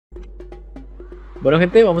Bueno,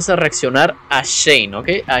 gente, vamos a reaccionar a SHINee, ¿ok?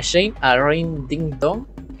 A SHINee, a Rain Ding Dong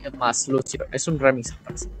más Lucifer. Es un remix,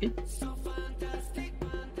 parece, ¿ok?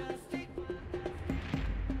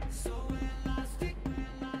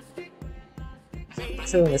 No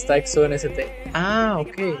sé dónde está EXO en ST. Ah,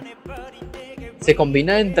 ok. Se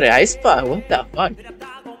combina entre Estas, what the fuck.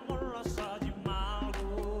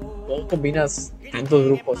 ¿Cómo combinas tantos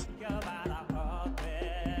grupos?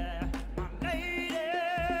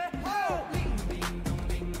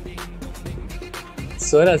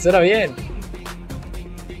 Suena bien.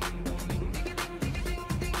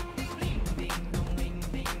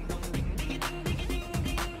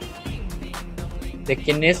 ¿De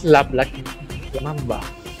quién es la Black Mamba?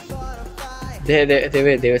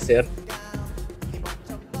 Debe ser.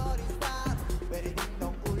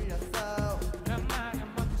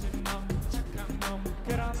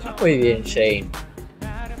 Está muy bien, SHINee.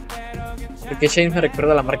 Porque SHINee me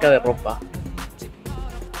recuerda a la marca de ropa.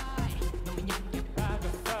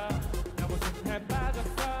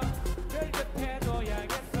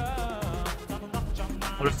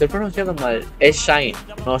 Lo estoy pronunciando mal. Es SHINee,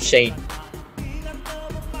 no SHINee.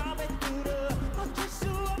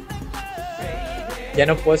 Ya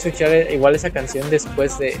no puedo escuchar igual esa canción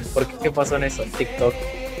después de... ¿Por qué? ¿Qué pasó en eso? TikTok.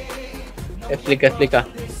 Explica.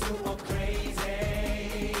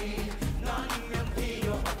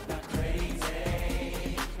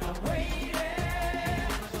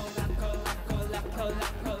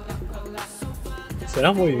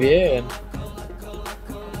 Suena muy bien.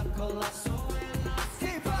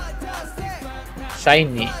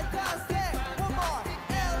 SHINee.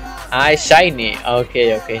 Ah, es SHINee. Ok.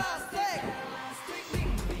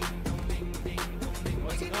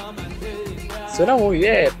 Suena muy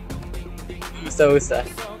bien. Me gusta.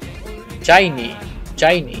 SHINee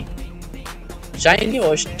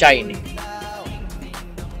o SHINee.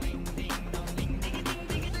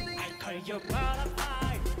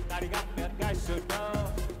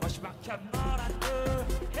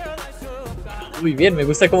 Muy bien, me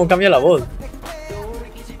gusta cómo cambia la voz.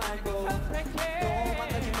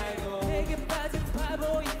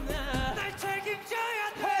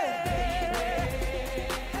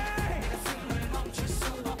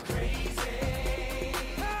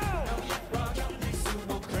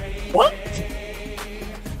 ¿What?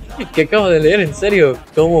 ¿Qué acabo de leer? ¿En serio?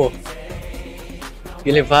 ¿Cómo?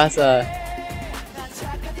 ¿Qué le pasa?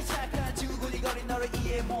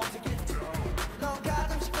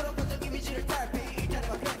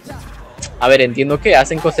 A ver, entiendo que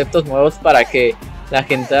hacen conceptos nuevos para que la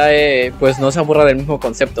gente pues no se aburra del mismo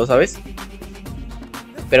concepto, ¿sabes?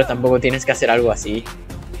 Pero tampoco tienes que hacer algo así.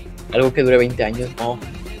 Algo que dure 20 años, no.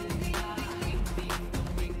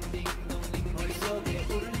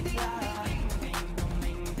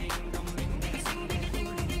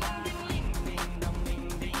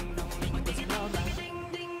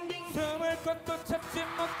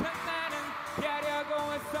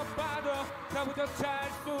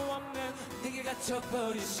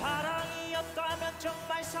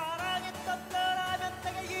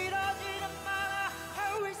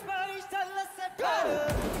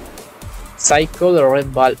 Psycho de Red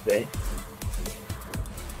Velvet.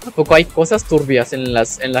 ¿A poco hay cosas turbias en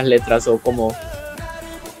las letras o como?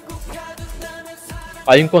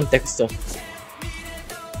 Hay un contexto.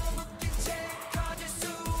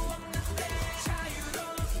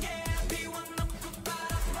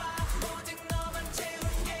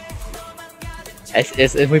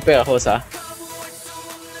 Es muy pegajosa.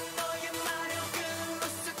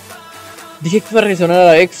 Dije que iba a reaccionar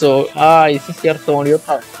a EXO. Ay, sí es cierto, murió.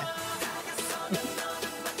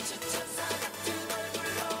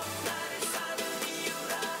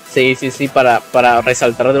 Sí, para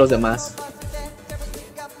resaltar de los demás.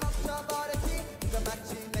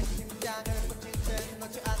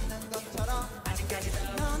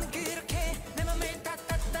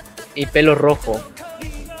 Y pelo rojo.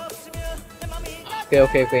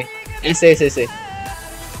 Ok. Ese. ¿En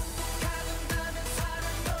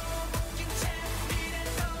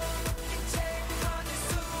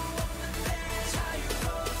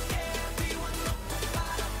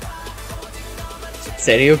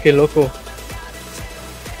serio? Qué loco.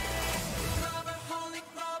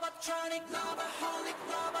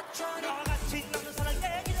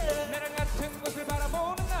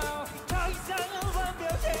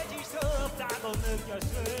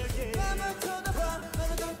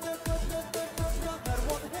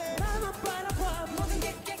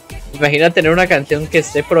 Imagina tener una canción que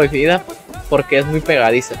esté prohibida porque es muy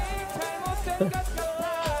pegadiza.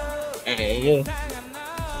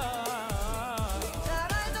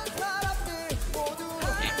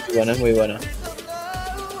 Bueno, es muy bueno.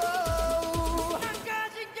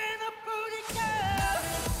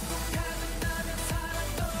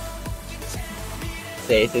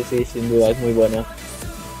 Sí, sí, sí, sin duda es muy buena.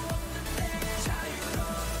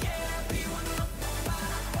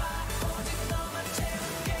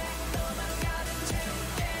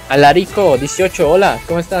 Alarico 18, hola,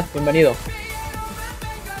 ¿cómo estás? Bienvenido.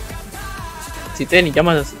 Si te ni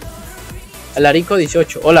llamas Alarico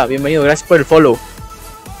 18, hola, bienvenido, gracias por el follow.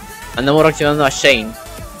 Andamos reaccionando a SHINee.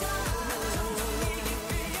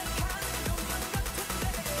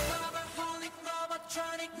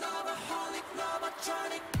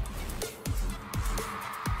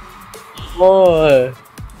 Oh.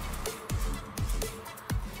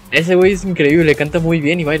 Ese güey es increíble, canta muy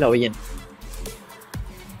bien y baila bien.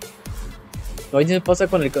 Lo mismo pasa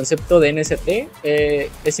con el concepto de NST,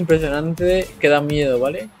 es impresionante, que da miedo,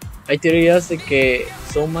 ¿vale? Hay teorías de que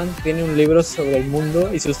Showman tiene un libro sobre el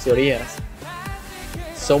mundo y sus teorías.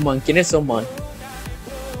 Showman, ¿quién es Showman?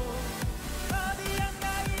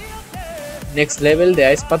 Next Level de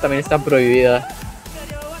Aespa también está prohibida.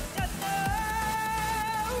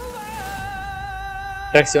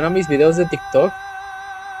 Reacciona a mis videos de TikTok.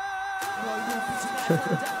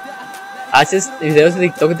 Haces videos de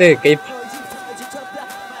TikTok de K-Pop.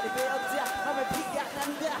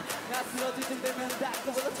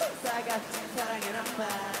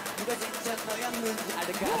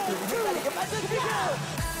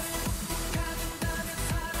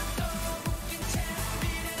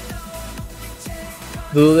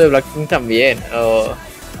 Dudo de Blackpink también. Oh.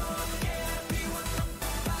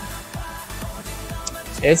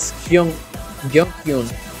 Es HYUN.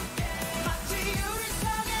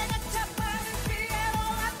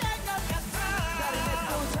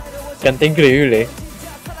 Canta increíble.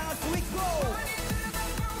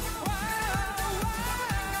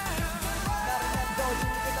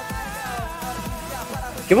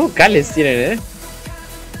 ¿Qué vocales tienen,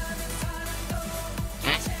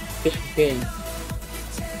 Okay.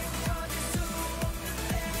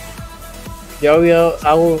 Yo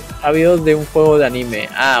habido de un juego de anime.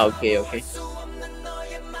 Ah, ok.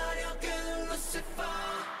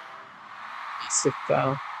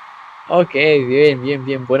 Ok,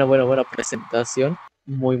 bien. Buena presentación.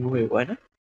 Muy buena.